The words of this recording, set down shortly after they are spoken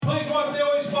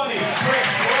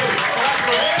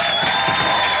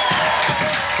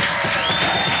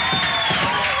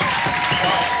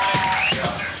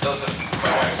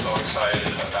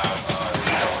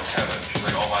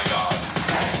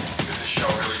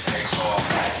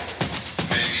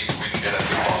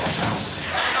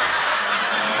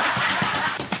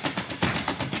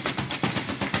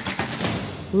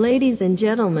Ladies and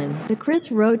gentlemen, the Chris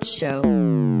Roach Show.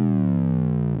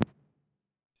 And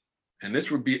this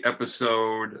would be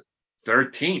episode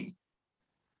 13.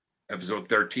 Episode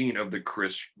 13 of the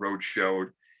Chris Roach Show.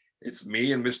 It's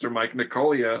me and Mr. Mike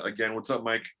Nicolia. Again, what's up,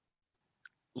 Mike?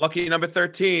 Lucky number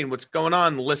 13. What's going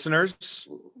on, listeners?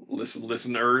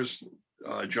 Listeners.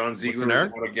 John Ziegler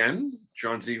is out again.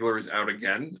 John Ziegler is out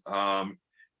again.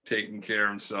 Taking care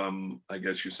of some, I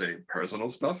guess you say, personal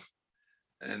stuff.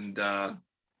 And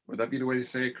would that be the way to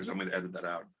say it? Because I'm going to edit that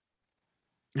out.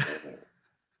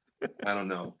 I don't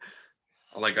know.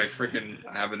 Like I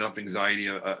have enough anxiety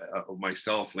of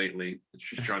myself lately. It's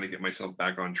just trying to get myself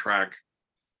back on track.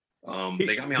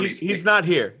 They got me on he's not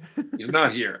here. He's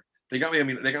not here. They got me. I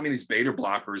mean, they got me these beta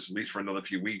blockers at least for another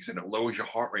few weeks, and it lowers your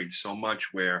heart rate so much.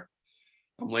 Where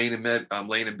I'm laying in bed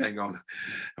going,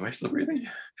 "Am I still breathing?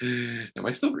 Am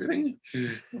I still breathing?"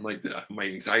 I'm like, my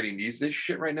anxiety needs this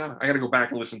shit right now. I got to go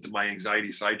back and listen to my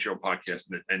Anxiety Sideshow podcast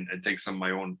and take some of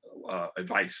my own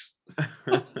advice.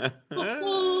 You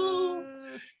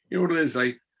know what it is?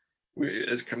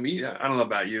 As a comedian, I don't know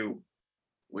about you.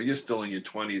 Well, you're still in your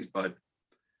 20s, but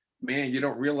man, you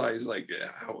don't realize like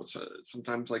how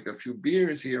sometimes like a few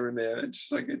beers here and there. It's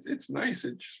just like it's nice.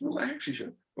 It just relaxes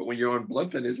you. But when you're on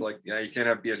blood thinners, like you can't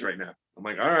have beers right now. I'm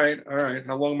like, all right.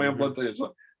 How long am I on blood thinners? A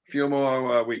few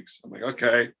more weeks. I'm like,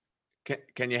 okay.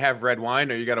 Can you have red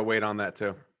wine, or you got to wait on that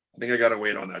too? I think I got to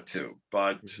wait on that too.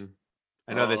 But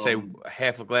I know they say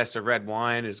half a glass of red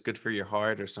wine is good for your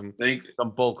heart, or some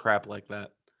bull crap like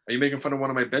that. Are you making fun of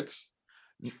one of my bits?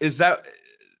 Is that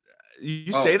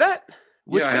you say that?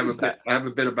 Which I have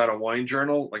a bit about a wine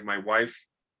journal. Like my wife,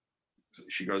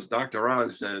 she goes, Dr.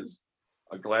 Oz says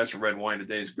a glass of red wine a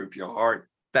day is good for your heart.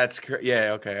 That's correct.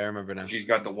 Yeah, okay, I remember now. She's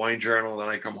got the wine journal, and then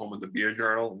I come home with the beer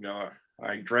journal. You know,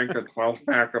 I drank a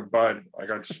 12-pack of Bud. I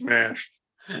got smashed.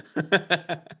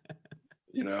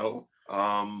 You know,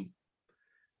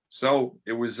 so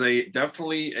it was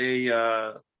definitely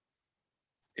a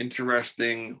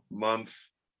interesting month.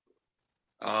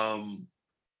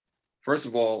 First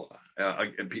of all,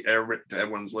 to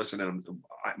everyone's listening,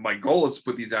 my goal is to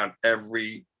put these out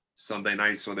every Sunday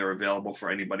night so they're available for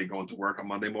anybody going to work on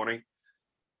Monday morning.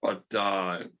 But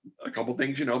a couple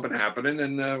things, been happening,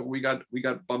 and we got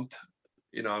bumped.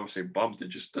 I would say bumped.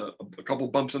 Just a couple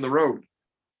bumps in the road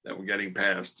that we're getting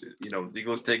past.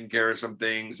 Ziegler's taking care of some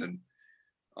things, and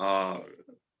Carl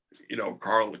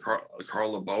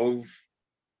Labove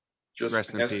just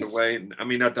Rest passed away. I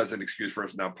mean, that doesn't excuse for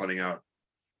us not putting out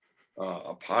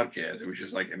a podcast. It was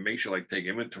just like, it makes you like take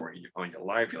inventory on your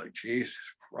life. You're like, Jesus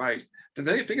Christ.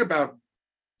 The thing about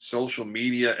social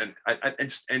media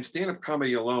and stand-up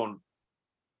comedy alone,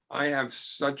 I have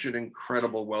such an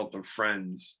incredible wealth of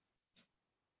friends.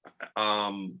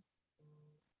 Even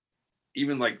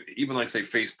like say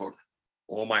Facebook,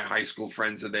 all my high school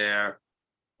friends are there,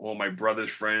 all my brother's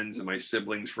friends and my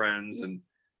siblings' friends, and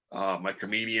my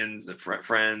comedians and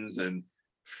friends and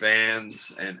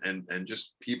fans and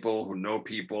just people who know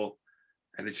people.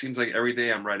 And it seems like every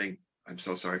day I'm writing, I'm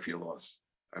so sorry for your loss.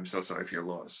 I'm so sorry for your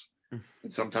loss.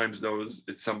 And sometimes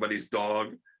it's somebody's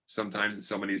dog, sometimes it's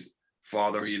somebody's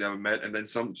father he never met, and then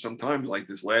sometimes like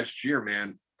this last year,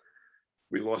 man,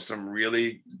 we lost some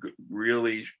really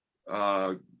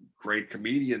great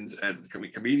comedians and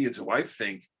comedians who I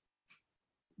think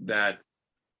that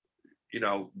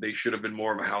they should have been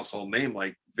more of a household name,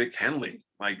 like Vic Henley.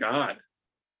 My God,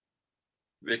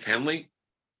 Vic Henley.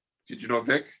 Did you know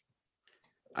Vic?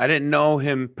 I didn't know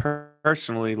him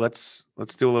personally. Let's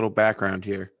do a little background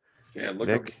here. Yeah, look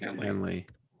Vic up Henley.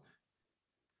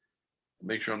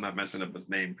 Make sure I'm not messing up his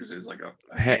name, because it's like a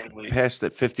Henley. Passed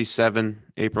at 57,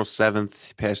 April 7th.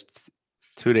 He passed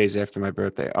 2 days after my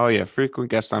birthday. Oh yeah, frequent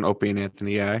guest on Opie and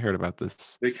Anthony. Yeah, I heard about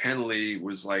this. Vic Henley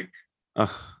was like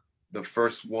the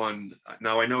first one.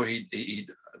 Now I know he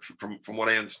from what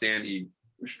I understand, he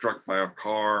was struck by a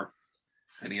car,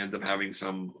 and he ended up having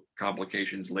some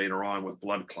complications later on with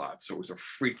blood clots. So it was a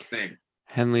freak thing.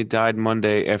 Henley died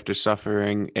Monday after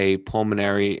suffering a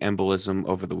pulmonary embolism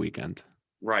over the weekend.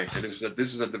 Right. And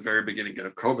this was at the very beginning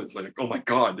of COVID. It's like, oh my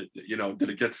God, did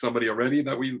it get somebody already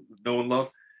that we know and love?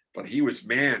 But he was,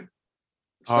 man,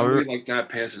 somebody like that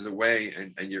passes away,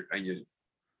 and you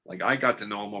like, I got to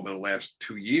know him over the last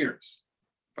 2 years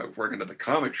by working at the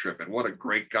comic strip, and what a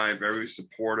great guy, very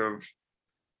supportive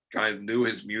guy, knew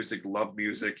his music, loved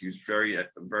music. He was very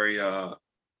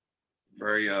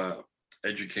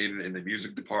educated in the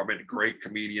music department, great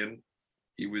comedian.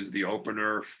 He was the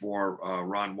opener for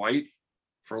Ron White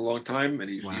for a long time, and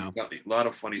he's got a lot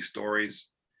of funny stories.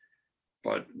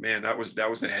 But man, that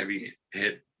was a heavy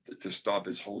hit to start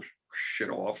this whole shit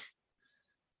off.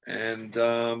 And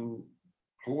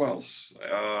Who else?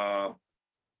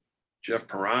 Jeff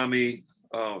Parami.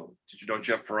 Oh, did you know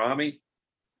Jeff Parami?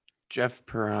 Jeff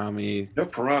Parami.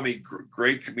 Jeff Parami,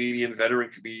 great comedian, veteran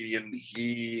comedian.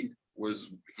 He was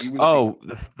Oh,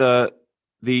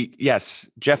 the yes,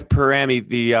 Jeff Parami.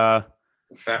 the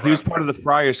fat He was rat. part of the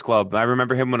Friars Club. I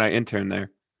remember him when I interned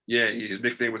there. Yeah, his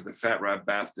nickname was the Fat Rat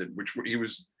Bastard, which he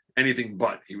was anything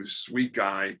but. He was a sweet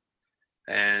guy,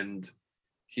 and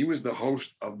he was the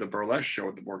host of the burlesque show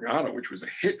at the Borgata, which was a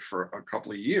hit for a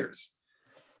couple of years.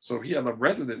 So he had a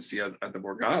residency at the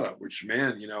Borgata, which,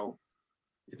 man, you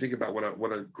think about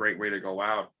what a great way to go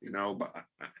out, But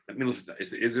I mean, listen,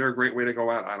 is there a great way to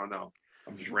go out? I don't know.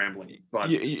 I'm just rambling, but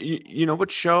You know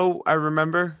what show I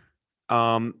remember?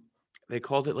 They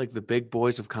called it like the Big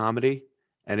Boys of Comedy,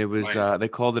 and it was Right. they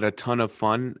called it A Ton of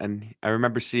Fun, and I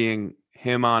remember seeing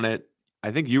him on it.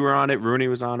 I think you were on it. Rooney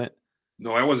was on it.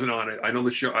 No, I wasn't on it. I know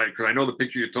the show because I know the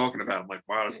picture you're talking about. I'm like,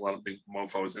 wow, there's a lot of big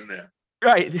mofos in there.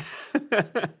 Right.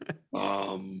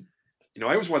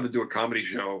 I always wanted to do a comedy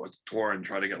show, a tour, and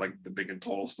try to get like the Big and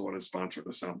Tall store to sponsor it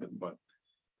or something. But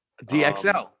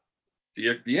DXL.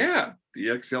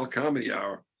 DXL Comedy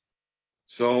Hour.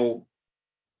 So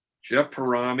Jeff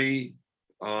Parami.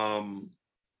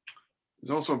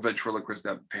 There's also a ventriloquist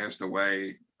that passed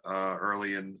away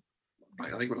early in, I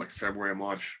think it was like February or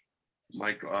March.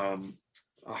 Mike. Oh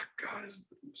God,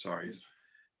 sorry. This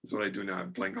is what I do now. I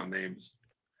blank on names.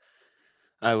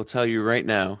 I will tell you right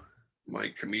now. My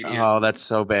comedian. Oh, that's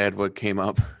so bad. What came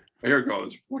up? Here it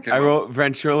goes. I wrote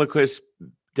ventriloquist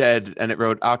dead, and it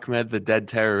wrote Ahmed, the dead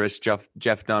terrorist,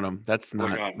 Jeff Dunham. That's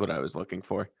not what I was looking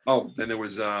for. Oh, then there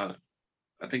was I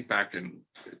think back in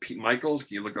Pete Michaels.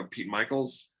 Can you look up Pete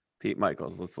Michaels? Pete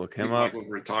Michaels. Let's look him up. Michaels,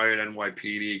 retired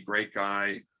NYPD, great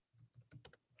guy.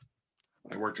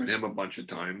 I worked with him a bunch of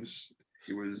times.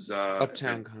 He was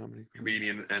Uptown Comedy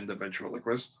comedian and a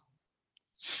ventriloquist.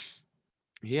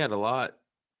 He had a lot.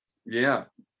 Yeah,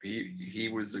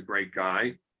 he was a great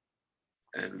guy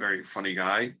and very funny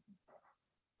guy.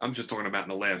 I'm just talking about in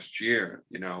the last year,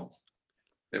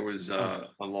 there was on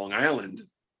Long Island,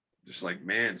 just like,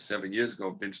 man, 7 years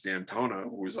ago, Vince D'Antona,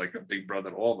 who was like a big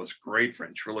brother to all of us, great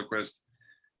ventriloquist.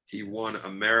 He won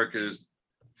America's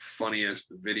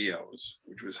Funniest Videos,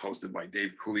 which was hosted by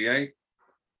Dave Coulier.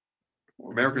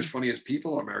 America's Funniest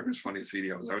People, America's Funniest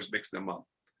Videos. I always mix them up.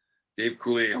 Dave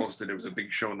Coulier hosted, it was a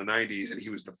big show in the 90s, and he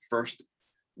was the first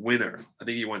winner. I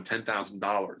think he won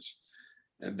 $10,000.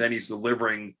 And then he's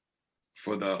delivering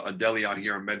for a deli out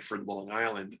here in Medford, Long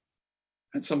Island.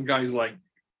 And some guy's like,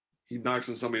 he knocks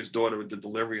on somebody's door with the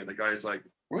delivery, and the guy's like,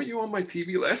 weren't you on my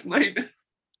TV last night?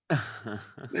 Now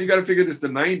you got to figure this, the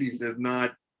 90s, there's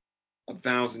not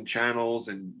 1,000 channels,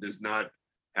 and there's not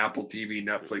Apple TV,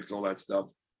 Netflix, all that stuff.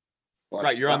 But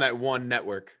right, you're on that one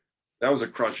network. That was a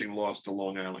crushing loss to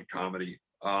Long Island comedy.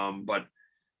 But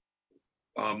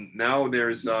now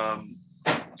there's, I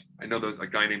know there's a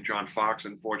guy named John Fox,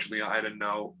 unfortunately, I didn't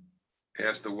know,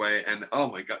 passed away. And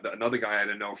oh my God, another guy I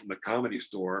didn't know from the Comedy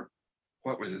Store.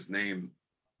 What was his name?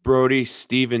 Brody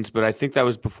Stevens, but I think that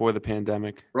was before the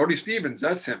pandemic. Brody Stevens,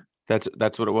 that's him.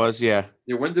 That's what it was, yeah.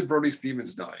 Yeah, when did Brody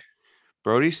Stevens die?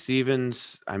 Brody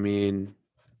Stevens, I mean,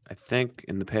 I think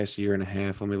in the past year and a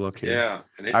half. Let me look here. Yeah.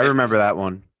 I remember that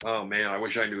one. Oh, man, I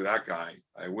wish I knew that guy.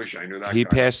 He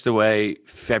passed away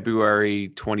February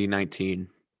 2019.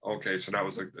 Okay, so that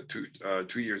was like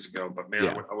 2 years ago. But, man,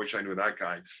 Yeah. I wish I knew that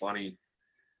guy. Funny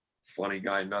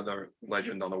guy, another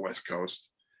legend on the West Coast.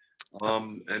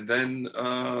 And then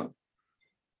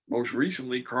most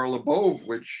recently, Carl Labove,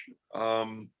 which,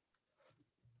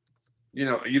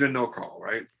 you didn't know Carl,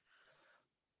 right?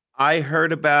 I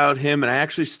heard about him, and I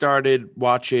actually started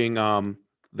watching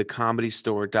the Comedy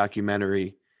Store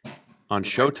documentary on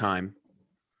Showtime.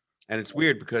 And it's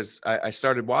weird because I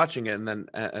started watching it, and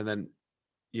then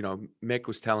Mick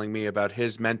was telling me about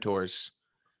his mentors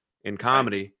in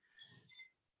comedy.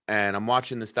 And I'm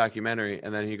watching this documentary,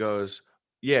 and then he goes,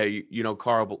 yeah, you know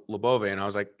Carl Labove. And I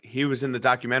was like, he was in the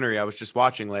documentary I was just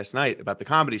watching last night about the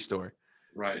Comedy Store.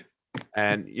 Right.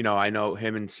 And, I know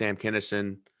him and Sam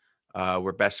Kinison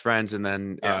were best friends. And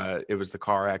then it was the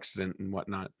car accident and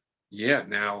whatnot. Yeah.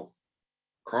 Now,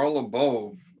 Carl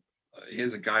Labove,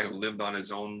 here's a guy who lived on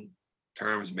his own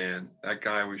terms, man. That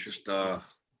guy was just, wow.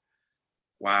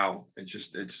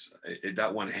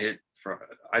 That one hit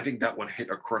I think that one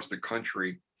hit across the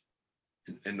country.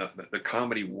 In the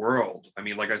comedy world. I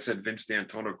mean, like I said, Vince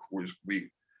D'Antona we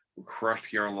were crushed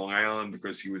here on Long Island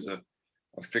because he was a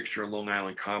fixture in Long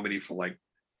Island comedy for like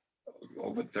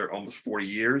over almost 40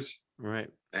 years. Right.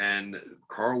 And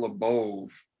Carl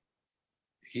Labove,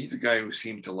 he's a guy who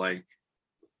seemed to like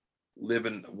live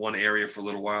in one area for a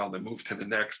little while, then move to the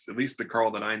next. At least the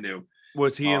Carl that I knew.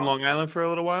 Was he in Long Island for a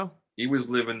little while? He was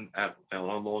living on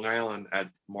Long Island at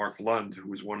Mark Lund, who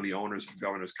was one of the owners of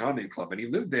Governor's Comedy Club, and he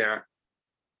lived there.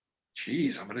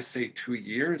 Geez, I'm gonna say 2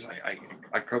 years.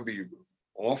 I could be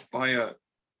off by a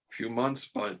few months,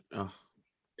 but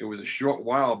it was a short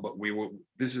while. But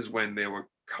this is when there were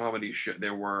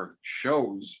there were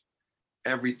shows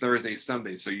every Thursday,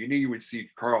 Sunday. So you knew you would see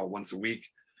Carl once a week.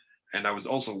 And I was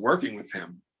also working with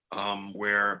him,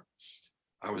 where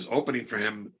I was opening for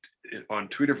him on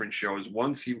 2 different shows.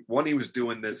 One he was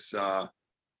doing this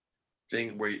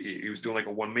thing where he was doing like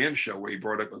a one-man show where he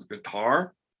brought up a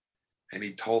guitar and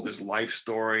he told his life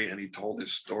story, and he told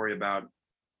his story about,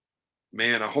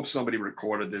 man, I hope somebody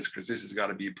recorded this because this has got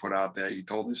to be put out there. He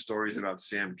told his stories about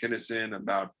Sam Kinison,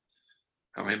 about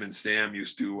how him and Sam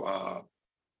used to,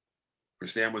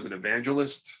 Sam was an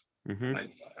evangelist. And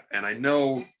I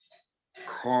know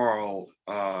Carl,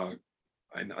 I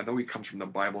know he comes from the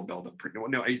Bible Belt.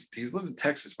 No, he's lived in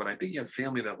Texas, but I think he had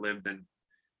family that lived in.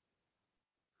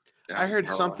 I heard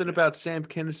something about Sam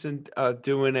Kinison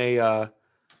doing a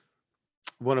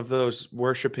one of those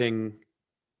worshiping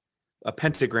a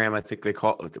pentagram. I think they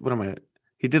call it. What am I?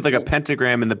 He did like a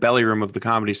pentagram in the belly room of the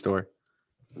Comedy Store.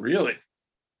 Really?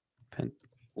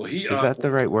 Well, is that the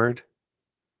right word?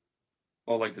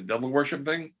 Oh, like the devil worship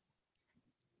thing?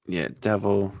 Yeah,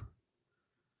 devil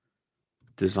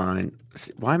design.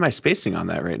 Why am I spacing on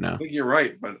that right now? I think you're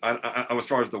right, but I as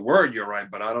far as the word, you're right,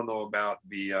 but I don't know about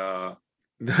the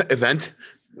event.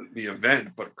 The event,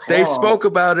 but Carl, they spoke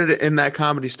about it in that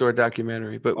Comedy Store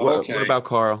documentary. But what about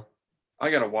Carl? I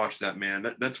gotta watch that, man.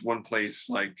 That's one place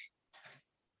like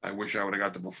I wish I would have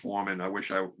got to perform, and I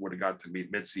wish I would have got to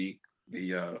meet Mitzi,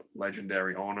 the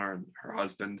legendary owner, and her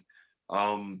husband.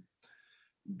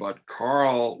 But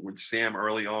Carl with Sam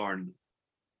early on,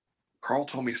 Carl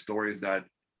told me stories that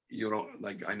you don't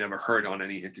like. I never heard on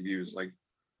any interviews. Like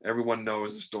everyone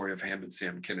knows the story of him and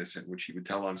Sam Kinison, which he would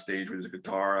tell on stage with his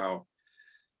guitar. How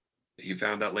he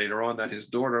found out later on that his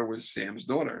daughter was Sam's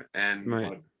daughter, and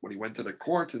when he went to the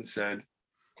courts and said,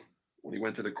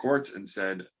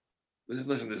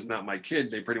 "Listen, this is not my kid,"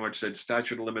 they pretty much said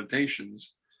statute of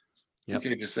limitations. Yep. You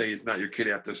can't just say it's not your kid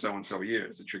after so and so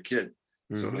years. It's your kid.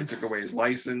 So they took away his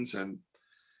license, and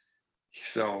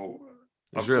so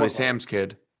it was really Sam's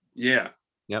kid. Yeah.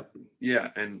 Yep.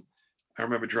 Yeah, and I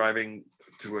remember driving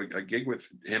to a gig with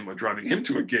him, or driving him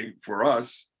to a gig for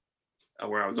us,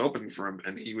 where I was opening for him,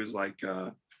 and he was like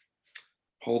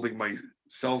holding my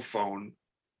cell phone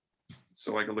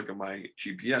so I could look at my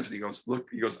GPS, and he goes, "Look,"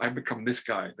 he goes, "I've become this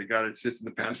guy, the guy that sits in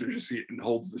the passenger seat and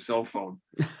holds the cell phone."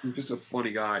 He's just a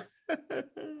funny guy.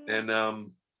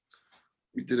 And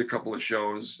we did a couple of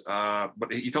shows,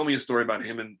 but he told me a story about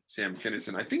him and Sam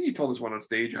Kinison. I think he told us one on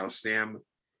stage how Sam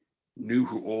knew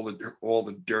who all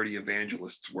the dirty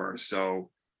evangelists were.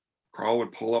 So Carl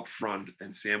would pull up front,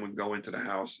 and Sam would go into the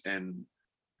house, and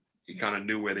he kind of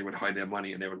knew where they would hide their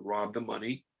money, and they would rob the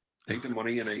money, take the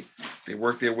money, and they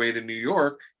worked their way to New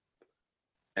York,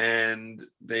 and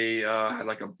they had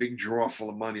like a big drawer full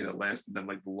of money that lasted them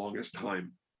like the longest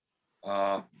time.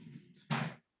 And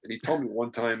he told me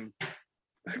one time,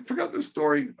 I forgot the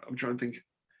story. I'm trying to think.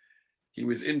 He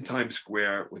was in Times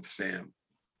Square with Sam,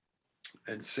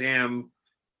 and Sam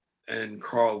and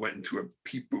Carl went into a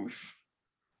peep booth,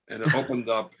 and it opened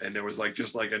up, and there was like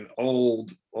just like an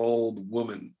old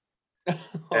woman.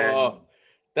 Oh,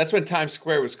 that's when Times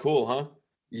Square was cool, huh?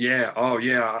 Yeah. Oh,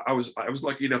 yeah. I was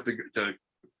lucky enough to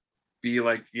be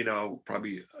like,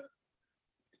 probably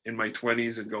in my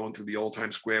 20s and going through the old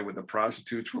Times Square where the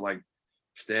prostitutes were like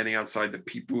standing outside the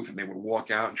peep booth, and they would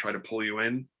walk out and try to pull you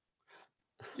in.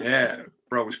 Yeah,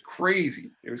 bro, it was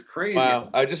crazy. It was crazy. Wow.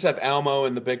 I just have Almo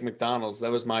and the big McDonald's. That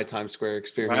was my Times Square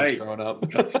experience growing up.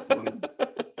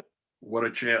 What a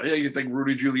chance. Yeah, you think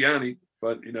Rudy Giuliani,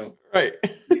 but right.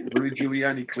 Rudy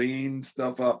Giuliani cleaned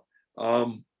stuff up.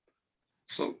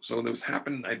 So there was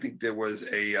happening. I think there was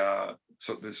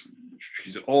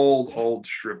she's an old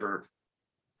stripper,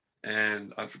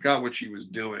 and I forgot what she was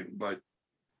doing, but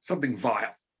something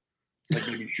vile, like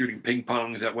maybe shooting ping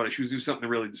pongs at what she was doing, something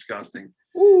really disgusting.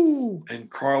 Ooh. And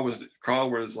Carl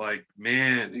was like,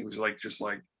 man, he was like just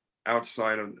like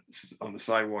outside on the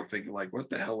sidewalk thinking like, what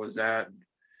the hell was that?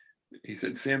 He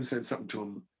said, Sam said something to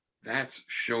him, "That's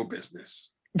show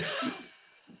business."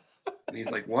 And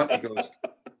he's like, what?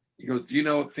 He goes,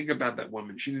 think about that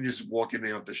woman. She didn't just walk in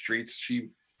there off the streets. She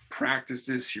practiced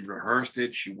this. She rehearsed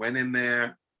it. She went in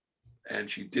there and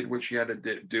she did what she had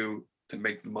to do to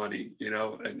make the money,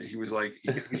 And he was like,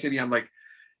 he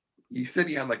said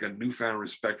he had like a newfound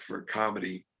respect for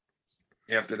comedy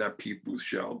after that peep booth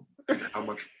show, and how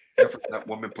much effort that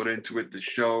woman put into it, the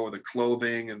show, the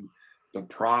clothing, and the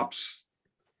props.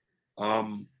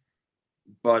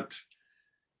 But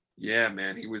yeah,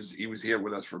 man, he was here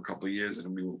with us for a couple of years,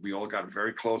 and we all got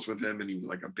very close with him, and he was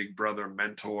like a big brother,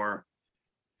 mentor.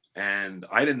 And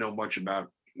I didn't know much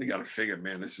about. You got to figure,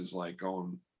 man, this is like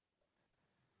going.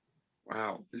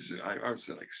 Wow, this is I would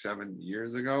say like 7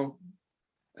 years ago,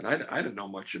 and I didn't know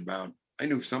much about. I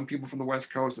knew some people from the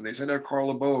West Coast, and they said, "Oh,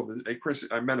 Carl Labove." Hey, Chris,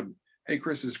 I met him. Hey,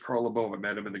 Chris, this is Carl Labove. I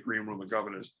met him in the green room of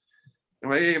governors.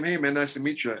 And I'm like, hey, man, nice to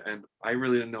meet you. And I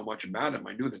really didn't know much about him.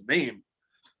 I knew the name,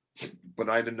 but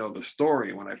I didn't know the story.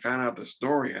 And when I found out the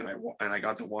story, and I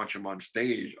got to watch him on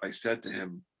stage, I said to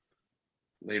him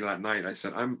later that night, I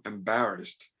said, I'm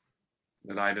embarrassed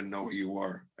that I didn't know who you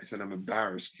were. I said, I'm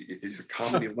embarrassed. He's a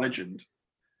comedy legend,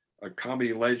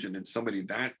 and somebody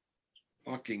that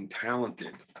fucking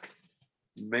talented.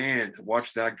 Man, to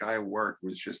watch that guy work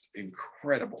was just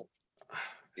incredible.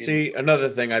 See, another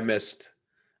thing I missed.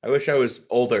 I wish I was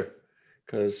older,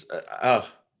 because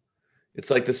it's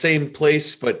like the same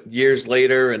place but years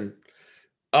later, and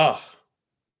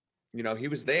he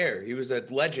was there. He was a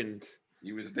legend.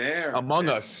 He was there among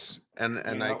us, and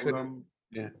I couldn't.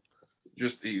 Yeah,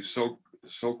 just he's so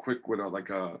quick with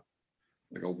a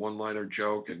one-liner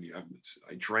joke, and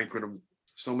I drank with him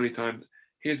so many times.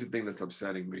 Here's the thing that's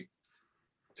upsetting me,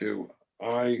 too.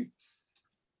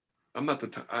 I'm not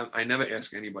I never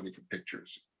ask anybody for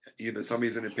pictures. Either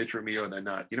somebody's in a picture of me or they're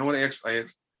not. You know what I asked? I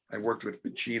worked with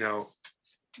Pacino.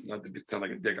 Not to sound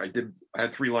like a dick. I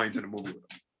had 3 lines in a movie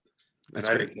with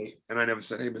him. And I never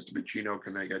said, "Hey, Mr. Pacino,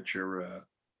 can I get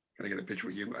a picture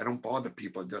with you?" I don't bother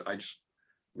people. I just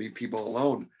leave people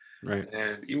alone. Right.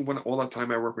 And even when all that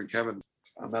time I work with Kevin,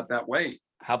 I'm not that way.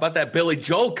 How about that Billy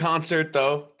Joel concert,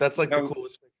 though? That's like the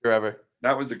coolest picture ever.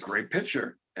 That was a great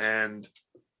picture. And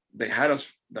they had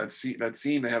us that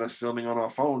scene. They had us filming on our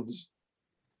phones,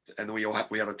 and then we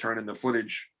had to turn in the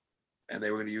footage, and they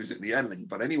were going to use it in the editing.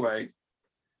 But anyway,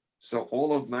 so all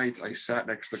those nights I sat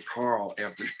next to Carl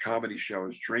after comedy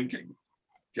shows, drinking,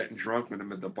 getting drunk with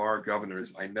him at the bar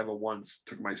Governors. I never once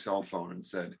took my cell phone and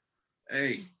said,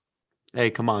 "Hey,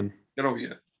 come on, get over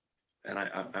here." And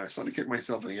I started to kick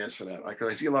myself in the ass for that.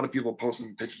 Because I see a lot of people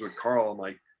posting pictures with Carl. I'm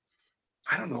like,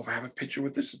 I don't know if I have a picture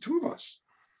with just the 2 of us.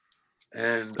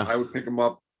 And I would pick him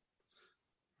up.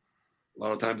 A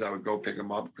lot of times I would go pick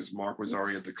him up because Mark was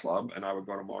already at the club, and I would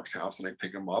go to Mark's house and I'd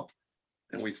pick him up,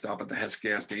 and we'd stop at the Hess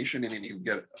gas station, and he'd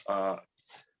get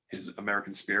his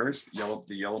American Spirits, the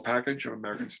yellow package of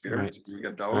American Spirits. Right. You would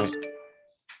get those. Right.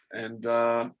 And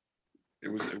it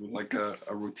was like a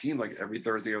routine, like every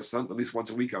Thursday or Sunday, at least once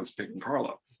a week, I was picking Carl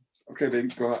up. Okay, baby,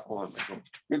 go out. Hold on. I go,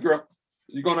 good girl.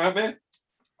 You going out, man?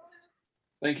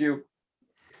 Thank you.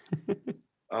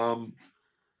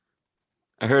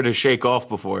 I heard her shake off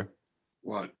before.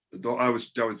 What? That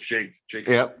was Jake. Jake's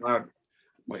yep.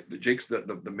 Jake's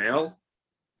the male.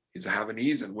 He's a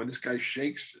Havanese, and when this guy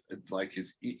shakes, it's like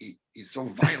he's so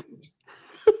violent.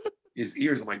 His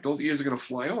ears, I'm like, those ears are gonna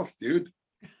fly off, dude.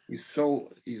 He's a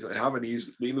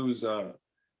Havanese. Lilu's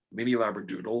mini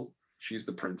Labradoodle. She's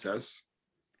the princess.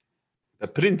 The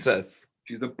princess.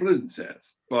 She's the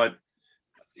princess. But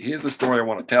here's the story I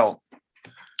want to tell.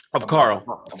 Of Carl.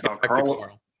 About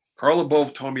Carl. Carl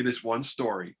Labove told me this one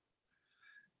story.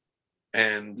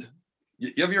 And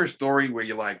you ever hear a story where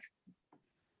you're like,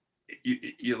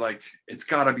 it's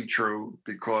got to be true,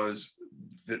 because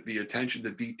the attention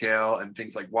to detail and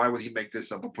things like, why would he make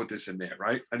this up or put this in there,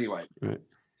 right? Anyway, right.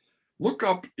 Look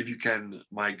up, if you can,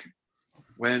 Mike,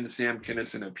 when Sam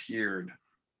Kinison appeared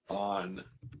on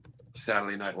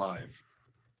Saturday Night Live.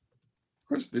 Of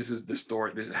course, this is the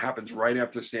story. This happens right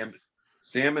after Sam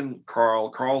and Carl.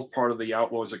 Carl's part of the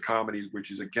Outlaws of Comedy,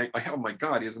 which is a gang. Oh my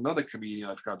God, here's another comedian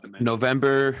I forgot to mention.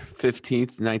 November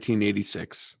 15th,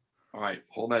 1986. All right,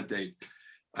 hold that date.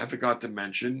 I forgot to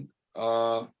mention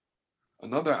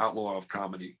another outlaw of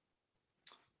comedy.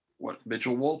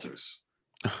 Mitchell Walters.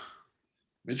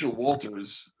 Mitchell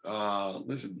Walters,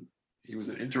 listen, he was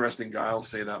an interesting guy, I'll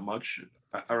say that much.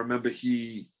 I remember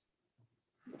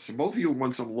so both of you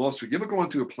won some lawsuit. You ever go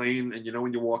onto a plane and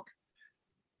when you walk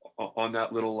on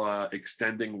that little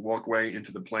extending walkway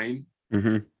into the plane,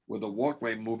 mm-hmm. where the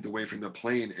walkway moved away from the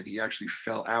plane and he actually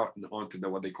fell out and onto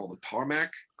what they call the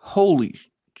tarmac. Holy.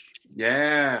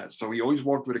 Yeah. So he always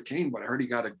walked with a cane, but I heard he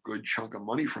got a good chunk of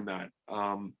money from that.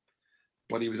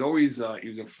 But he was always, he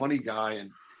was a funny guy.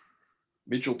 And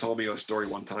Mitchell told me a story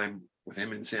one time with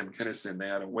him and Sam Kinison. They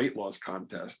had a weight loss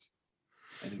contest.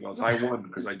 And he goes, I won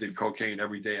because I did cocaine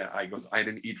every day. I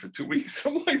didn't eat for 2 weeks.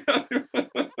 Something like that.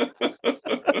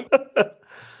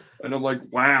 And I'm like,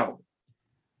 wow.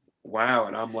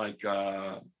 And I'm like,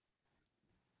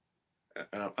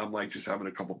 And I'm like just having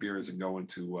a couple beers and going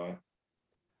to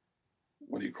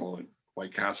what do you call it?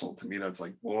 White Castle. To me, that's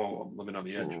like, whoa, I'm living on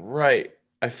the edge. Right.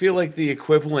 I feel like the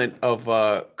equivalent of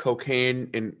cocaine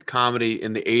in comedy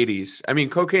in the 80s. I mean,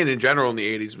 cocaine in general in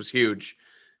the 80s was huge,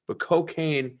 but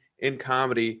cocaine in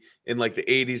comedy in like the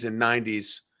 80s and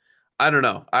 90s, I don't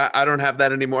know. I don't have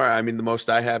that anymore. I mean, the most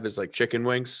I have is like chicken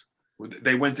wings.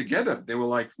 They went together. They were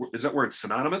like, is that where it's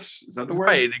synonymous? Is that the word?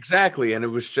 Right, exactly. And it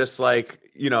was just like,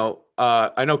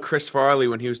 I know Chris Farley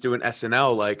when he was doing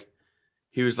SNL, like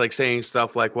he was like saying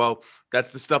stuff like, well,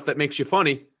 that's the stuff that makes you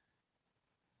funny.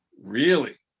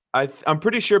 Really? I'm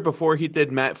pretty sure before he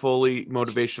did Matt Foley,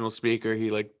 motivational speaker,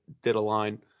 he like did a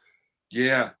line.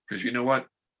 Yeah, because you know what?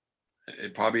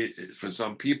 It probably for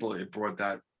some people it brought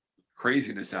that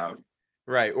craziness out.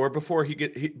 Right. Or before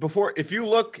before if you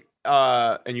look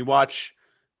and you watch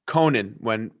Conan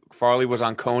when Farley was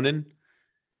on Conan,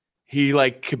 he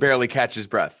like could barely catch his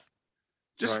breath.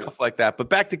 Just Right. stuff like that. But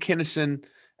back to Kinnison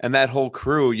and that whole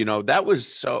crew, that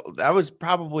was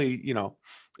probably,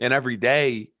 an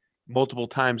everyday multiple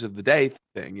times of the day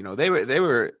thing. They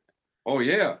were Oh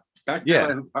yeah. Back yeah.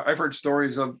 then, I've heard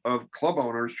stories of club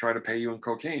owners trying to pay you in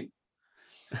cocaine.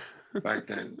 Back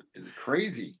then, it's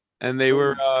crazy. And they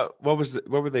were what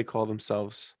were they call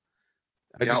themselves?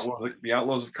 The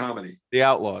outlaws of comedy. The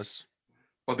Outlaws.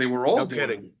 But they were all No doing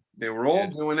kidding. it. They were all Yeah.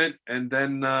 doing it, and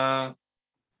then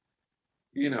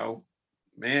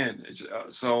man,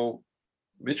 so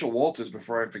Mitchell Walters.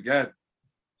 Before I forget,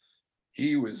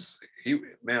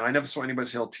 man. I never saw anybody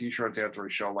sell T-shirts after a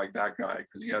show like that guy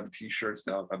because he had the T-shirts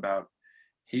about.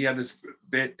 He had this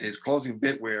bit, his closing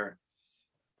bit, where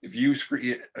if you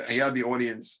scream, he had the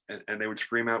audience and they would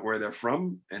scream out where they're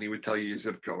from, and he would tell you your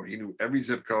zip code. He knew every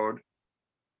zip code.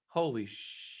 Holy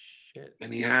shit.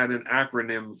 And he had an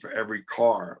acronym for every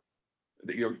car.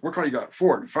 What car you got?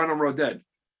 Ford, Find on Road Dead.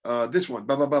 This one,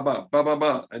 blah, blah, blah, blah, blah, blah,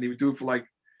 blah. And he would do it for like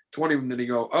 20 of them. Then he'd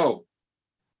go,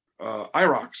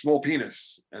 IROC, small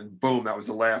penis. And boom, that was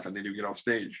the laugh. And then he'd get off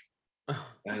stage.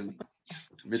 And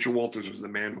Mitchell Walters was the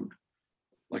man who,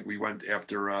 like, we went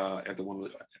after I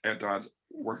was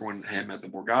working with him at the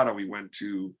Borgata, we went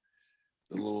to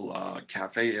the little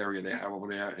cafe area they have over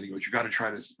there, and he goes, "You got to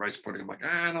try this rice pudding." I'm like,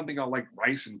 "I don't think I'll like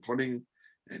rice and pudding,"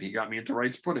 and he got me into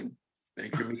rice pudding.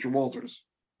 Thank you, Mitchell Walters.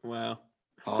 Wow.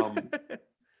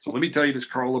 So let me tell you this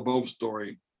Carl Labove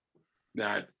story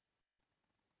that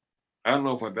I don't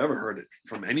know if I've ever heard it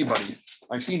from anybody.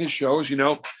 I've seen his shows,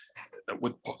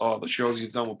 with the shows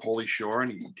he's done with Pauly Shore,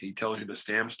 and he tells you the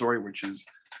Stam story, which is,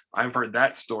 I've heard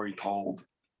that story told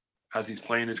as he's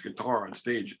playing his guitar on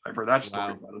stage. I've heard that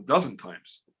story about a dozen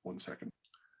times. 1 second.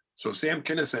 So Sam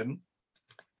Kinison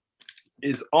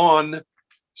is on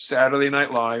Saturday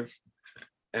Night Live,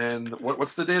 and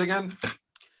what's the date again?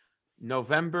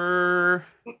 November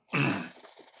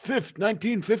 5th,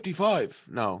 1955.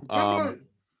 No.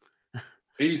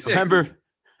 86. November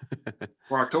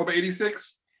For October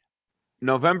 86?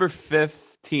 November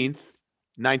 15th,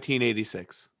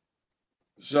 1986.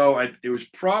 So it was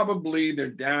probably, they're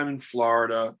down in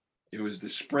Florida. It was the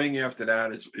spring after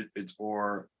that. It's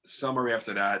or summer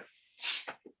after that.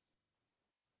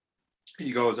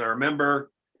 He goes, I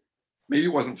remember, maybe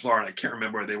it wasn't Florida. I can't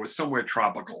remember. They was somewhere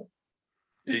tropical.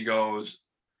 He goes,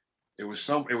 it was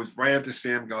right after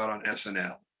Sam got on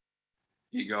SNL.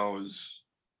 He goes,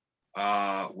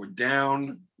 we're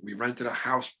down. We rented a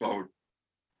houseboat.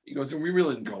 He goes, and we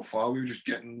really didn't go far. We were just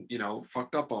getting,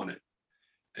 fucked up on it.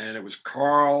 And it was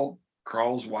Carl's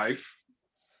wife,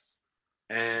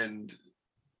 and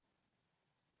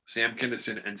Sam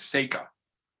Kinison and Seika.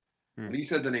 When he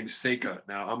said the name Seika,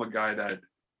 now I'm a guy that,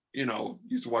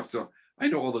 used to watch I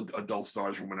know all the adult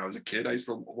stars from when I was a kid. I used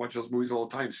to watch those movies all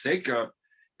the time. Seika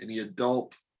in the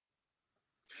adult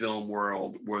film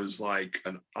world was like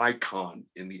an icon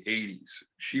in the 80s.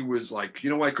 She was like, you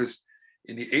know why? Because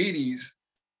in the 80s,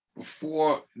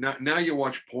 before, now you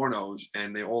watch pornos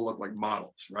and they all look like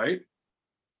models, right?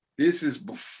 This is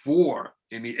before,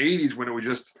 in the 80s, when it was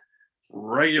just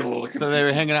regular looking. So they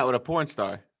were hanging out with a porn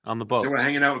star on the boat. They were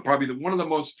hanging out with probably one of the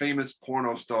most famous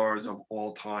porno stars of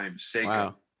all time, Seika.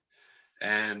 Wow.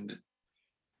 And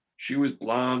she was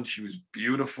blonde, she was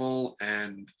beautiful,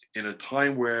 and in a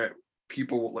time where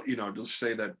people, just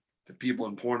say that the people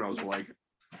in pornos were like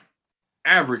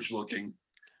average looking.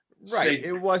 Right.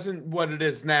 It wasn't what it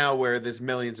is now where there's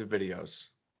millions of videos.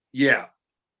 Yeah.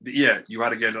 Yeah. You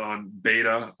had to get it on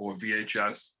beta or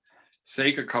VHS.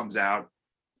 Seika comes out,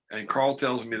 and Carl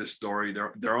tells me the story.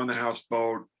 They're on the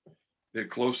houseboat. They're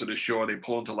close to the shore. They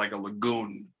pull into like a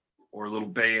lagoon or a little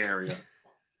bay area.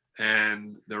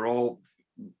 And they're all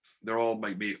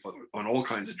might be on all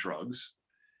kinds of drugs.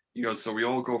 He goes, so we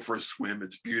all go for a swim.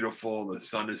 It's beautiful. The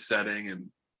sun is setting. And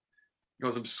he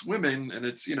goes, I'm swimming. And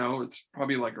it's, it's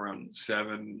probably like around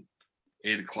 7,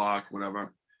 8 o'clock,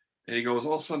 whatever. And he goes,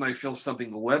 all of a sudden I feel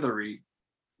something leathery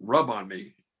rub on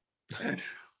me. And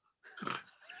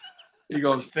he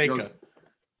goes,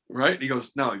 right? He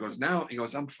goes, no. He goes, now. He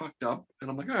goes, I'm fucked up. And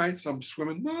I'm like, all right. So I'm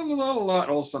swimming. La, la, la, la.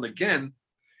 And all of a sudden again,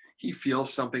 he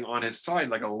feels something on his side,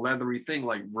 like a leathery thing,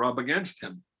 like rub against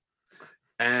him.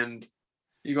 And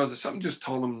he goes, something just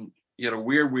told him he had a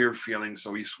weird feeling.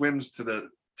 So he swims to the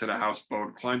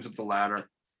houseboat, climbs up the ladder,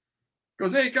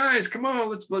 goes, hey guys, come on,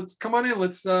 let's come on in.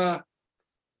 Let's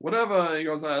whatever. He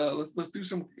goes, let's do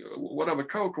some whatever,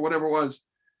 Coke or whatever it was.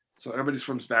 So everybody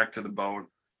swims back to the boat.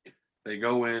 They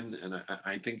go in, and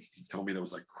I think he told me there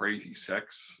was like crazy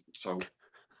sex. So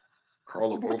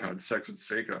Carl Labove had sex with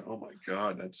Seika. Oh my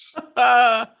God, that's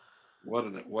that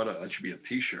should be a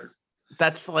t-shirt.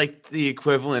 That's like the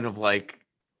equivalent of like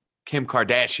Kim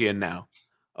Kardashian now,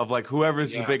 of like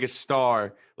whoever's the biggest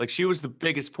star. Like she was the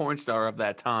biggest porn star of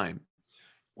that time.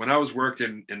 When I was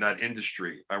working in that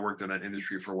industry, I worked in that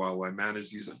industry for a while. Where I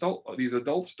managed these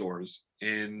adult stores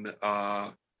in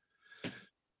the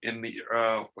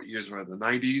what years were it? The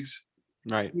 90s,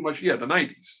 right? Pretty much, yeah, the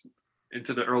 90s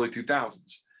into the early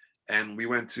 2000s. And we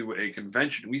went to a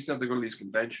convention. We used to have to go to these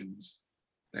conventions.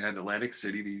 They had in Atlantic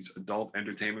City, these adult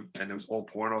entertainment, and there was all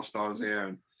porno stars there.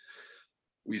 And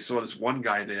we saw this one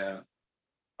guy there.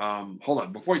 Hold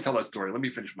on, before you tell that story, let me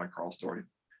finish my Carl story.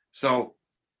 So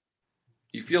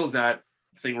he feels that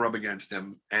thing rub against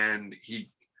him, and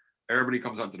everybody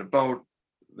comes onto the boat.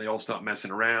 They all start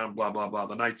messing around, blah, blah, blah.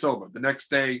 The night's over. The next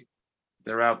day,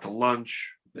 they're out to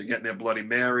lunch. They're getting their Bloody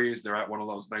Marys. They're at one of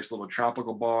those nice little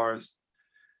tropical bars.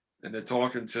 And they're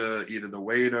talking to either the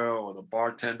waiter or the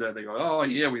bartender. They go, oh,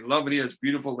 yeah, we love it here. It's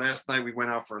beautiful. Last night we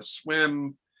went out for a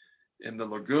swim in the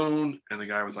lagoon. And the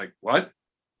guy was like, what?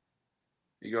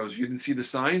 He goes, you didn't see the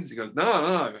signs? He goes,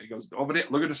 no. He goes, over there.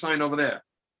 Look at the sign over there.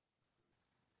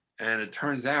 And it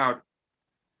turns out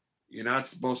you're not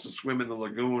supposed to swim in the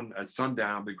lagoon at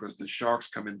sundown because the sharks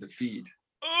come in to feed.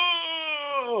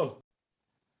 Oh!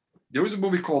 There was a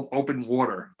movie called Open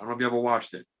Water. I don't know if you ever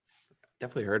watched it.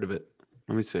 Definitely heard of it.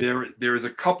 Let me see. There is a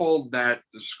couple that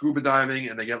scuba diving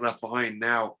and they get left behind.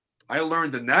 Now, I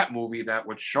learned in that movie that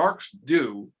what sharks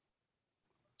do,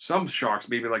 some sharks,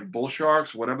 maybe like bull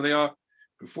sharks, whatever they are,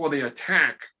 before they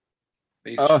attack,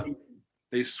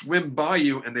 they swim by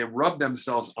you and they rub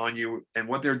themselves on you. And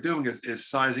what they're doing is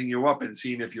sizing you up and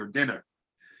seeing if you're dinner.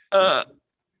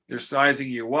 They're sizing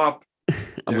you up.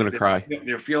 I'm going to cry.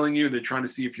 They're feeling you. They're trying to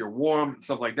see if you're warm,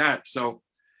 stuff like that. So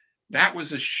that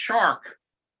was a shark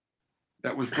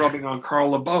that was rubbing on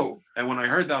Carl Labove. And when I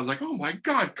heard that, I was like, oh my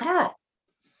God, Carl.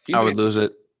 I would lose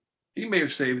it. He may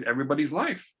have saved everybody's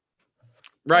life.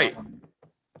 Right.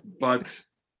 But,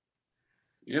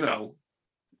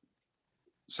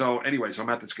 so anyway, so I'm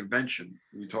at this convention.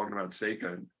 We're talking about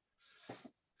Seika and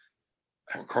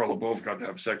how Carl Labove got to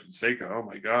have sex with Seika. Oh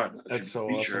my God. That's so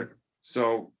awesome.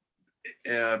 So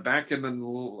back in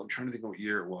I'm trying to think what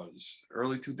year it was,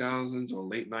 early 2000s or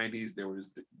late 90s, there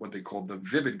was what they called the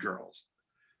Vivid Girls.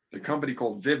 The company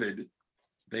called Vivid,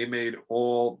 they made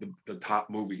all the top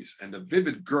movies. And the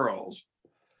Vivid Girls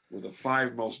were the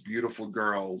 5 most beautiful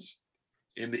girls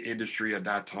in the industry at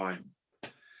that time.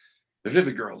 The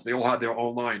Vivid Girls, they all had their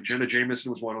own line. Jenna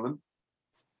Jameson was one of them.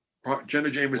 Jenna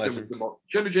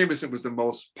Jameson was the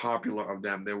most popular of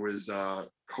them. There was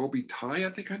Kobe Tai, I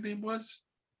think her name was.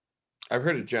 I've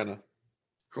heard of Jenna.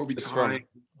 Kobe Just Tai. From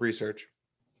research.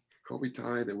 Kobe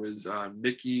Tai. There was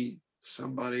Nikki,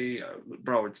 somebody.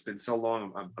 Bro, it's been so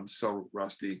long. I'm so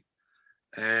rusty.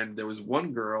 And there was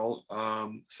one girl,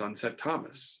 Sunset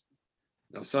Thomas.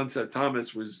 Now, Sunset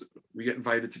Thomas we get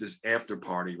invited to this after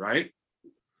party, right?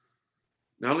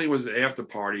 Not only was it after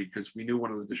party, because we knew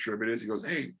one of the distributors. He goes,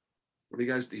 hey, what do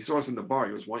you guys do? He saw us in the bar.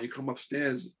 He goes, why don't you come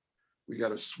upstairs? We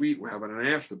got a suite. We're having an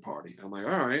after party. I'm like,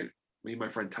 all right. Me and my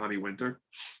friend Tommy Winter.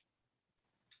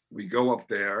 We go up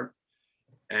there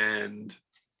and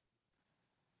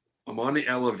I'm on the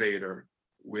elevator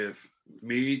with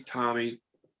me, Tommy,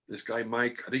 this guy,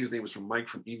 Mike. I think his name was Mike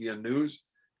from EVN News.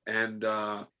 And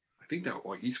I think that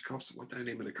East Coast, what's that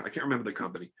name of I can't remember the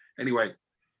company. Anyway,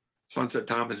 Sunset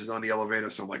Thomas is on the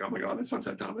elevator. So I'm like, oh my God, that's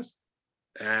Sunset Thomas.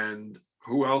 And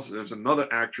who else? There's another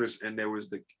actress. And there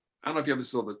was I don't know if you ever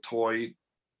saw The Toy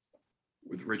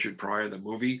with Richard Pryor, the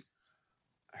movie.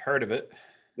 I heard of it.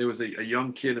 There was a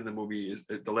young kid in the movie.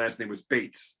 The last name was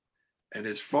Bates. And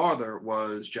his father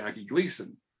was Jackie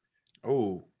Gleason.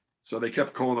 Oh. So they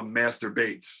kept calling him Master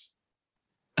Bates.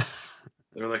 They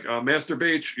were like, Master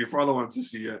Bates, your father wants to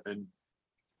see you. And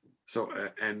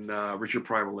Richard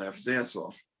Pryor will laugh his ass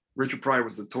off. Richard Pryor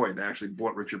was the toy. They actually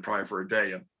bought Richard Pryor for a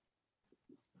day.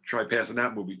 Try passing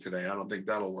that movie today. I don't think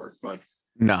that'll work. But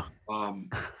No.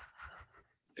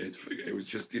 it was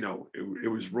just,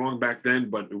 it was wrong back then,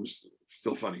 but it was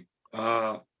still funny.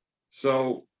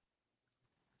 So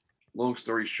long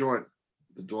story short,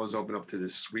 the doors open up to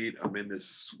this suite. I'm in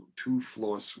this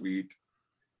 2-floor suite,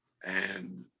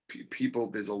 and people,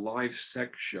 there's a live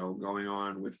sex show going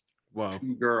on with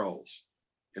two girls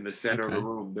in the center of the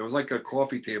room. There was like a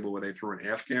coffee table where they threw an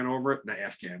Afghan over it. Not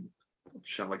Afghan.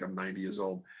 Sound like I'm 90 years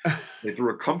old. They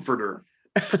threw a comforter.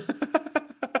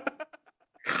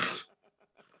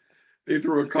 They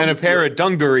threw a comforter. And a pair of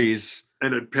dungarees.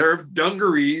 And a pair of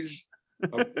dungarees,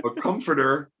 a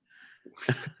comforter.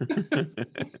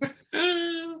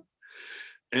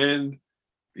 And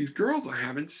these girls are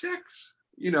having sex,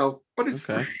 but it's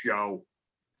for show.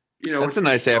 That's a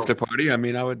nice after party. I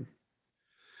mean, I would.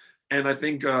 And I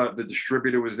think the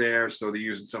distributor was there, so they're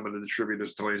using some of the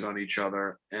distributor's toys on each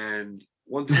other. And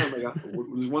one time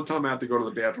I had to go to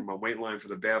the bathroom. I'm waiting in line for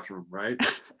the bathroom, right?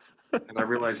 And I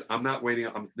realized I'm not waiting.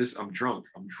 I'm drunk.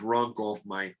 I'm drunk off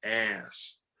my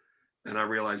ass. And I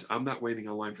realized I'm not waiting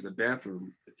in line for the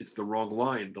bathroom. It's the wrong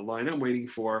line. The line I'm waiting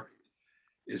for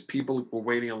is people who are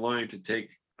waiting in line to take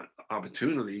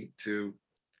opportunity to.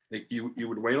 You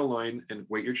would wait a line and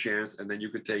wait your chance, and then you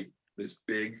could take this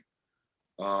big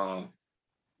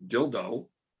dildo,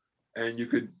 and you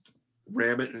could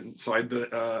ram it inside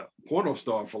the porno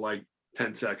star for like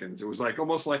 10 seconds. It was like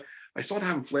almost like I started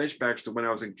having flashbacks to when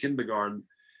I was in kindergarten,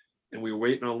 and we were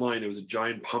waiting online. There was a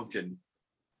giant pumpkin,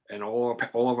 and all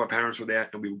of our parents were there,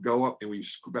 and we would go up and we would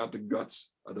scoop out the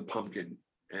guts of the pumpkin,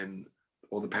 and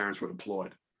all the parents would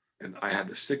applaud. And I had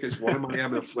the sickest. Why am I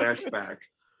having a flashback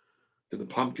to the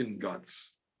pumpkin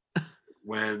guts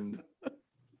when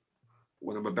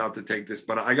I'm about to take this?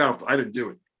 But I didn't do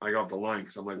it. I got off the line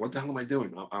because I'm like, what the hell am I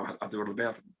doing? I'll have to go to the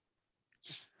bathroom.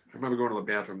 I remember going to the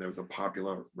bathroom. There was a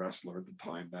popular wrestler at the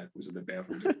time that was in the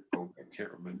bathroom. I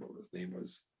can't remember what his name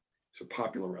was. He's a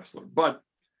popular wrestler. But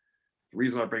the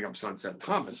reason I bring up Sunset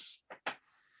Thomas,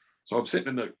 so I'm sitting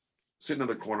in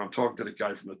the corner. I'm talking to the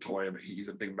guy from the toy. He's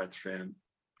a big Mets fan,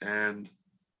 and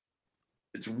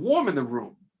it's warm in the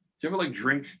room. Do you ever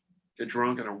get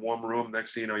drunk in a warm room?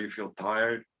 Next thing you know, you feel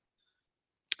tired.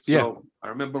 So yeah. I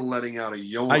remember letting out a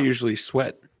yawn. I usually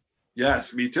sweat.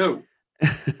 Yes, me too.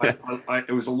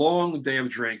 It was a long day of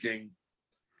drinking.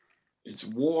 It's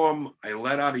warm. I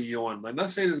let out a yawn.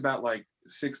 Let's say there's about like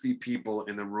 60 people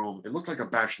in the room. It looked like a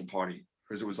bachelor party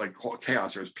because it was like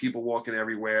chaos. There was people walking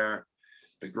everywhere.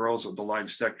 The girls at the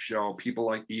live sex show. People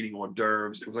like eating hors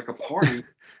d'oeuvres. It was like a party.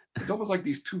 It's almost like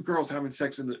these two girls having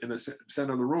sex in the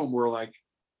center of the room were like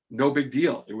no big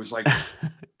deal. It was like people.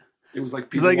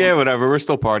 It's like, yeah, whatever. We're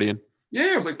still partying.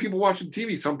 Yeah, it was like people watching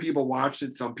TV. Some people watched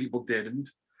it, some people didn't.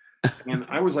 And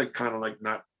I was like kind of like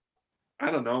not, I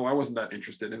don't know. I wasn't that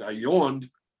interested in it. I yawned,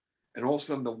 and all of a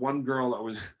sudden the one girl that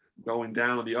was going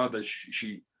down on the other,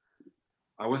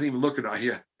 I wasn't even looking. I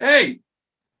hear, "Hey,"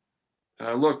 and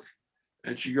I look,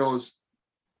 and she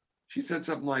said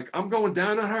something like, "I'm going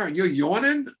down on her, and you're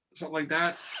yawning," something like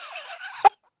that.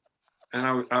 And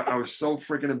I was so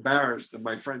freaking embarrassed. And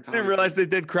my friend Tommy, I didn't realize they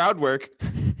did crowd work.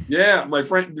 Yeah, my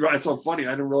friend, it's so funny.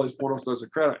 I didn't realize porno stars are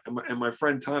crowd. And my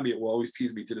friend Tommy will always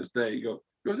tease me to this day. He goes,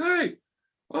 "Hey,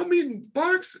 I'm eating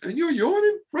box and you're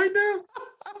yawning right now."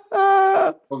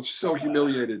 I was so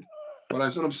humiliated. But I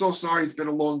said, "I'm so sorry. It's been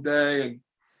a long day."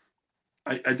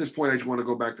 And at this point, I just want to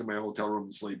go back to my hotel room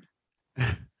and sleep.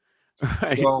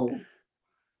 Right.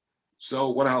 So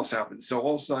what else happened? So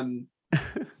all of a sudden,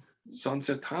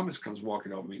 Sunset Thomas comes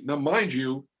walking over me. Now, mind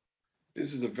you,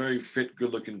 this is a very fit,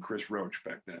 good-looking Chris Roach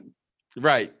back then.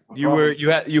 Right. You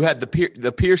had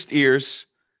the pierced ears.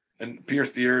 And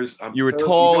pierced ears. You were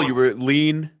tall. You were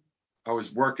lean. I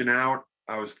was working out.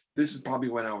 This is probably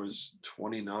when I was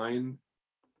 29,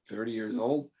 30 years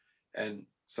old. And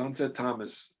Sunset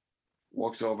Thomas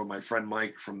walks over. My friend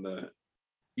Mike from the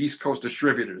East Coast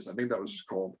Distributors, I think that was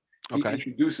called. He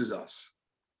introduces us.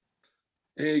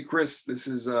 "Hey, Chris, this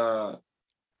is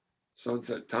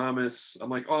Sunset Thomas." I'm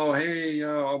like, "Oh, hey,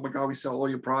 oh my God, we sell all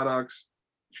your products."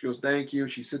 She goes, "Thank you."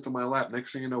 She sits on my lap.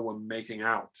 Next thing you know, we're making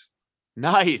out.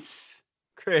 Nice.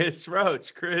 Chris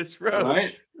Roach.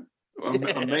 Right?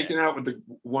 I'm making out with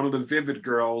one of the Vivid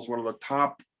girls, one of the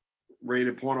top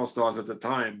rated porno stars at the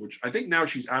time, which I think now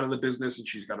she's out of the business and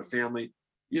she's got a family.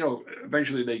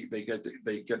 Eventually they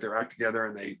get their act together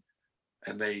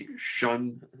and they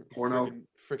shun porno.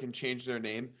 Freaking change their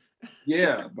name.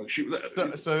 Yeah, but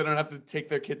so they don't have to take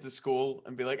their kid to school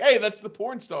and be like, "Hey, that's the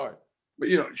porn star." But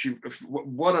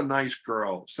what a nice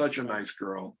girl, such a nice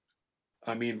girl.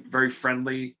 I mean, very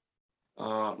friendly.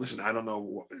 Listen, I don't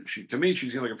know. To me, she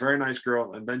seemed like a very nice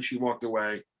girl, and then she walked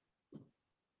away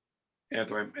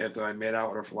after I made out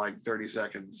with her for like 30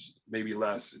 seconds, maybe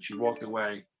less, and she walked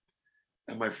away.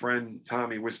 And my friend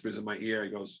Tommy whispers in my ear,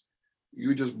 he goes,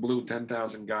 "You just blew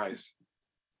 10,000 guys."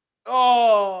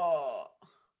 Oh.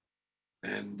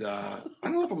 And I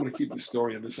don't know if I'm going to keep the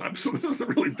story in this episode. This is a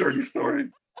really dirty story.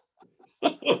 I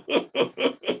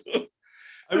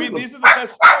mean, these are the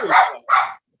best stories.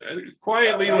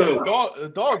 Quietly, Lou.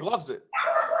 The dog loves it.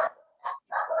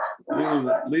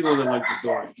 Lilo didn't like the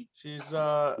story. She's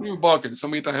What are you barking?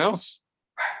 Somebody at the house?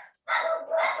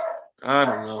 I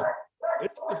don't know.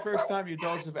 It's the first time your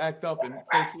dogs have acted up in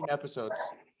 13 episodes.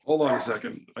 Hold on a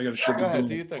second. I got to shut the door.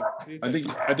 Do you think? I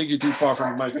think you're too far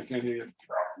from the mic. I can't hear you.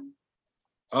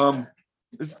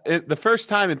 It's the first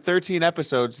time in 13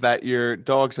 episodes that your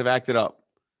dogs have acted up.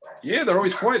 Yeah, they're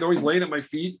always quiet. They're always laying at my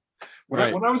feet. When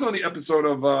I was on the episode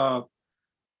of what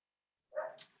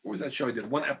was that show I did?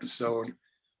 One episode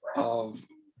of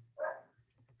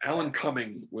Alan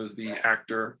Cumming was the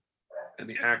actor and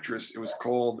the actress. It was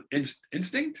called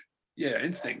Instinct. Yeah,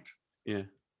 Instinct. Yeah.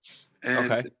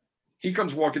 And he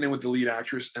comes walking in with the lead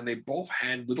actress, and they both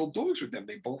had little dogs with them.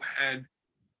 They both had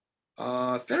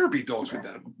therapy dogs with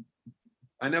them.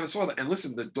 I never saw that. And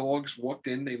listen, the dogs walked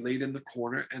in, they laid in the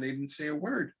corner, and they didn't say a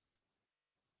word.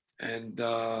 And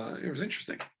it was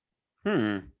interesting.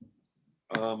 I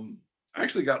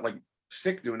actually got like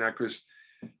sick doing that because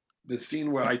the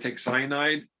scene where I take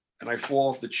cyanide and I fall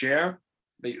off the chair,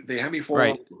 they had me fall.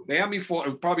 Right. They had me fall.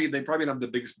 They probably didn't have the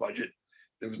biggest budget.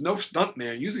 There was no stunt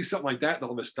man. Usually something like that, they'll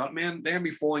have a stunt man. They had me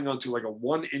falling onto like a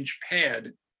 1-inch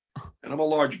pad, and I'm a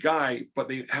large guy, but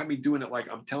they had me doing it like,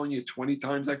 I'm telling you, 20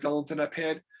 times I fell into that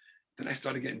pad. Then I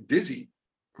started getting dizzy.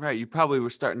 Right. You probably were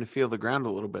starting to feel the ground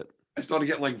a little bit. I started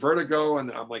getting like vertigo,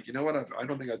 and I'm like, you know what? I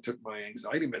don't think I took my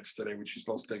anxiety meds today, which you're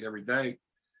supposed to take every day.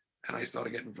 And I started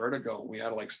getting vertigo. We had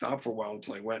to like stop for a while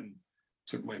until I went and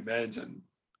took my meds and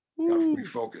got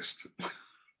refocused.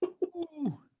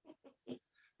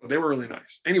 But they were really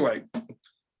nice. Anyway,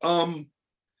 I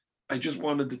just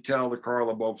wanted to tell the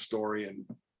Carl Labove story and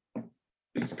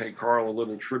let's pay Carl a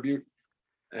little tribute.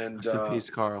 And rest in peace,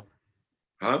 Carl.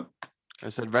 Huh? I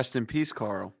said, rest in peace,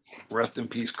 Carl. Rest in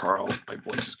peace, Carl. My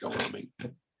voice is going on me. It's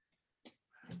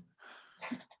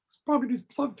probably these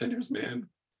plug thinners, man.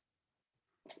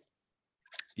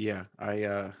 Yeah,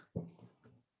 I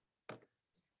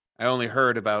only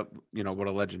heard about what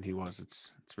a legend he was.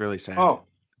 It's really sad. Oh,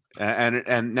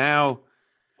 and now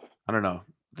I don't know.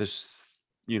 This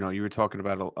you were talking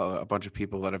about a bunch of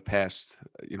people that have passed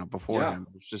before him.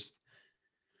 It's just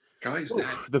guys,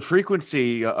 the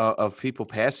frequency of people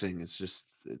passing is just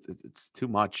it's too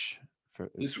much.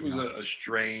 This was a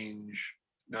strange,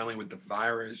 not only with the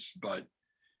virus, but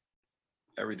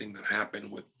everything that happened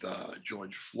with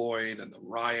George Floyd and the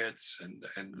riots and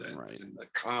the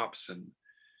cops, and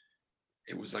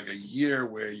it was like a year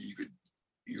where you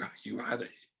had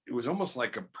it was almost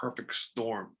like a perfect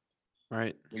storm,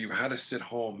 right? Where you had to sit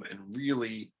home and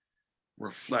really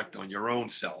reflect on your own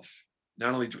self,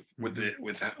 not only with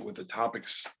the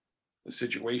topics, the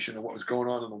situation, and what was going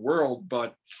on in the world,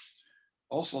 but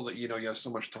also that you have so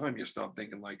much time, you start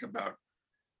thinking like about,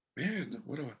 man,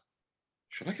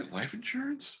 should I get life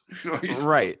insurance?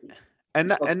 Right.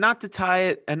 And not to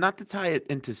tie it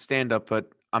into stand up,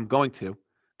 but I'm going to.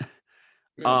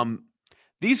 Yeah.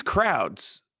 These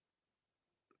crowds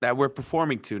that we're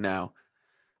performing to now,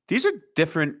 these are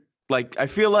different. Like, I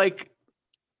feel like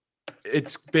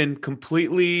it's been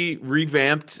completely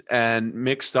revamped and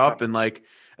mixed up. And like,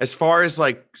 as far as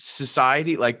like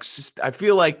society, like I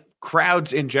feel like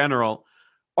crowds in general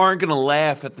aren't going to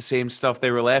laugh at the same stuff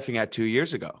they were laughing at 2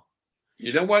 years ago.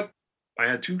 You know what? I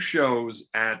had 2 shows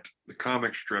at the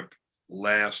comic strip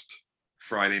last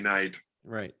Friday night.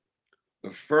 Right.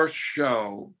 The first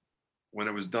show, when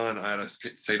it was done, I had to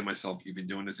say to myself, you've been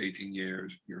doing this 18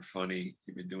 years. You're funny.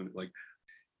 You've been doing it like,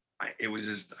 I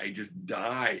just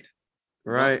died.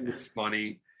 Right. Nothing was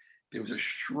funny. There was a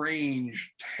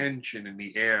strange tension in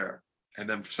the air. And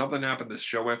then something happened. This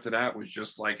show after that was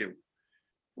just like it,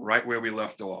 right where we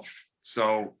left off.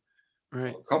 So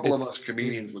right. A couple of us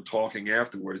comedians were talking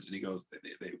afterwards, and he goes,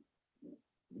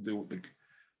 the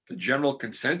general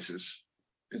consensus,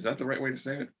 is that the right way to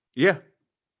say it? Yeah.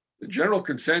 The general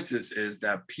consensus is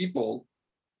that people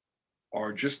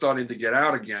are just starting to get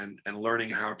out again and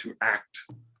learning how to act.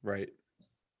 Right.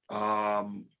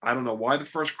 I don't know why the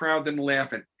first crowd didn't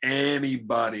laugh at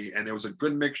anybody, and there was a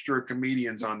good mixture of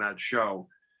comedians on that show.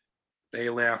 They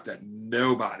laughed at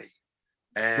nobody.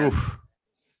 And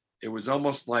it was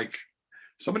almost like,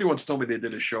 Somebody once told me they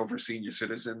did a show for senior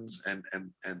citizens, and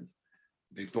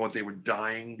they thought they were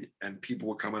dying, and people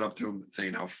were coming up to them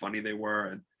saying how funny they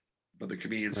were, but the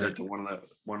comedian said to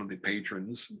one of the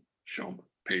patrons,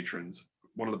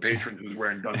 one of the patrons who was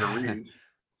wearing dungarees.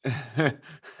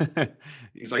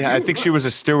 He's like, yeah, I think she was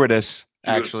a stewardess,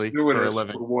 actually, for a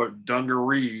living. Who wore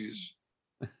dungarees.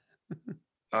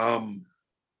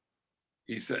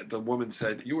 He said, the woman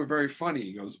said, "You were very funny."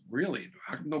 He goes, "Really?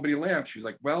 How come nobody laughed?" She's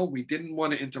like, "Well, we didn't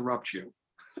want to interrupt you."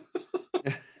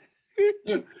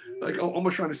 Like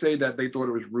almost trying to say that they thought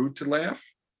it was rude to laugh.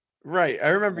 Right. I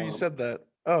remember you said that.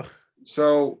 Oh,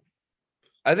 so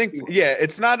I think, yeah,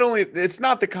 it's not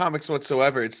the comics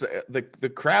whatsoever. It's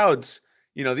the crowds.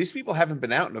 You know, these people haven't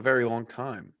been out in a very long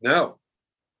time. No.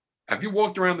 Have you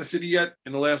walked around the city yet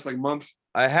in the last month?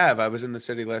 I have. I was in the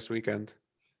city last weekend.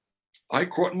 I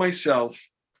caught myself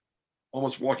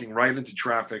almost walking right into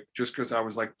traffic just because I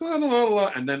was like, la, la, la,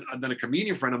 la. And then a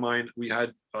comedian friend of mine, we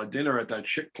had dinner at that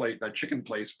chicken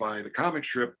place by the comic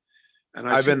strip. And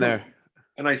I've been there.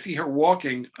 And I see her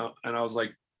walking, and I was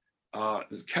like,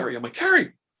 "This is Carrie." I'm like,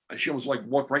 "Carrie," and she almost like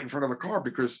walked right in front of a car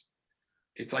because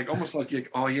it's like almost like,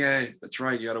 "Oh yeah, that's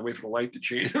right. You got to wait for the light to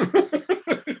change."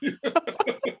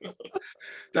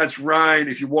 That's right.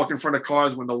 If you walk in front of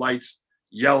cars when the light's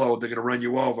yellow, they're gonna run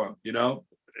you over. You know,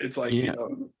 it's like, yeah.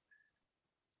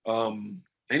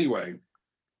 Anyway,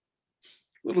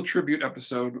 little tribute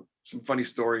episode, some funny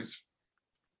stories,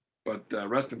 but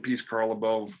rest in peace, Carl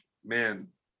Labove, man.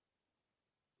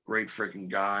 Great freaking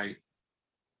guy,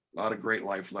 a lot of great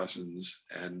life lessons,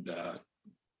 and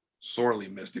sorely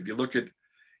missed. If you look at,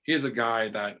 here's a guy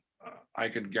that I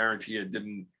can guarantee you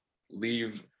didn't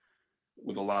leave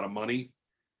with a lot of money,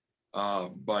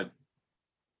 but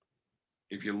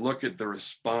if you look at the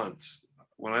response,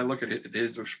 when I look at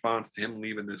his response to him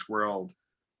leaving this world,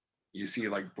 you see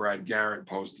like Brad Garrett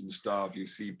posting stuff, you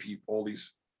see people, all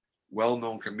these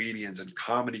well-known comedians and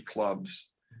comedy clubs.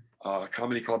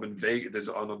 Comedy club in Vegas. There's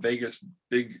on the Vegas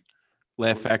big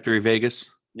Laugh Factory Vegas.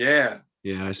 Yeah,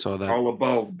 I saw that. Carl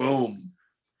Labove, boom.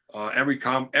 Every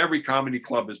comedy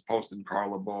club is posting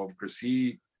Carl Labove because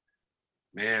he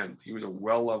was a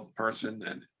well-loved person,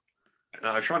 and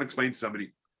I was trying to explain to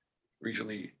somebody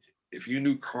recently, if you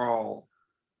knew Carl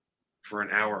for an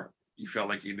hour, you felt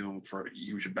like you knew him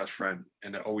he was your best friend,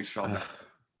 and it always felt that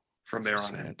from there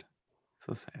on. Sad.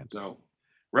 So sad. So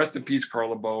rest in peace,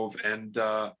 Carl Labove. And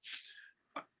to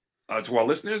our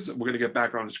listeners, we're going to get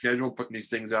back on the schedule, putting these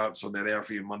things out so they're there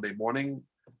for you Monday morning.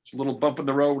 It's a little bump in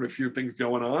the road, a few things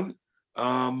going on.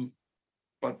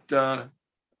 But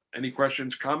any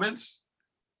questions, comments,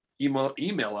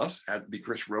 email us at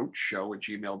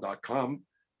thechrisroachshow@gmail.com.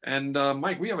 And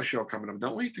Mike, we have a show coming up,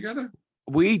 don't we, together?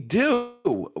 We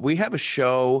do. We have a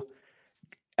show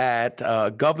at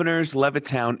Governor's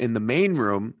Levittown in the main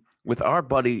room with our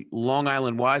buddy Long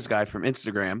Island Wise Guy from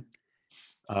Instagram.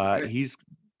 He's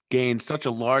gained such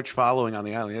a large following on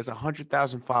the island. He has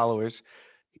 100,000 followers.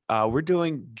 We're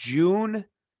doing June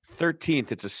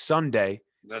 13th. It's a Sunday,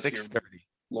 6:30.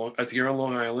 That's here on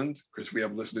Long Island, because we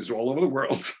have listeners all over the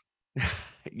world.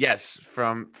 Yes,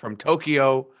 from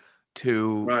Tokyo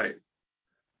to right.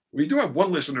 We do have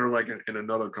one listener like in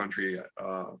another country.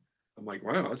 I'm like,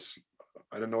 wow,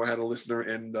 I didn't know I had a listener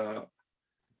in. I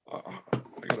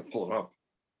gotta pull it up.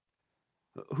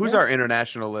 Who's our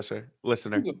international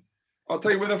listener? I'll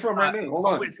tell you where they're from right now. Hold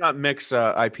on. It's not Mick's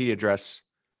IP address.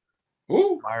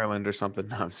 Who? Ireland or something.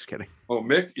 No, I'm just kidding. Oh,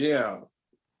 Mick? Yeah.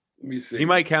 Let me see. He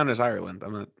might count as Ireland.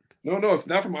 I'm not. No, it's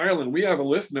not from Ireland. We have a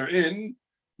listener in,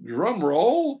 drum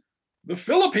roll, the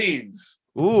Philippines.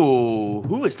 Ooh,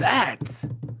 who is that?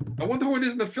 I wonder who it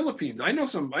is in the Philippines. I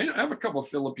have a couple of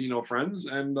Filipino friends,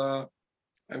 and I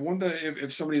wonder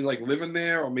if somebody's like living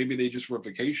there, or maybe they just were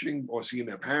vacationing or seeing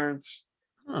their parents.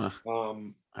 Huh.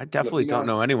 I definitely don't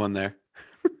know anyone there.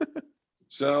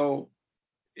 So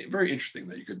very interesting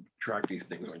that you could track these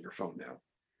things on your phone now.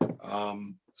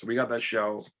 So we got that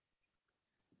show.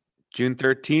 June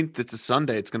 13th. It's a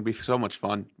Sunday. It's going to be so much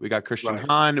fun. We got Christian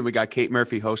Hahn and we got Kate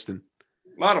Murphy hosting.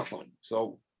 A lot of fun.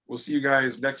 So we'll see you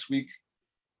guys next week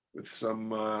with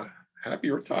some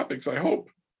happier topics, I hope.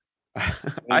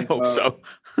 I hope so.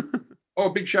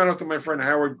 Big shout out to my friend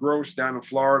Howard Gross down in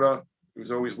Florida,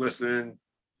 who's always listening.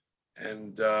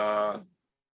 And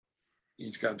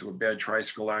he's got into a bad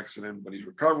tricycle accident, but he's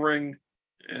recovering.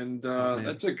 And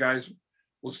that's it, guys.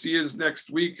 We'll see you next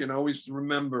week. And always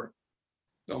remember,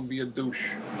 don't be a douche.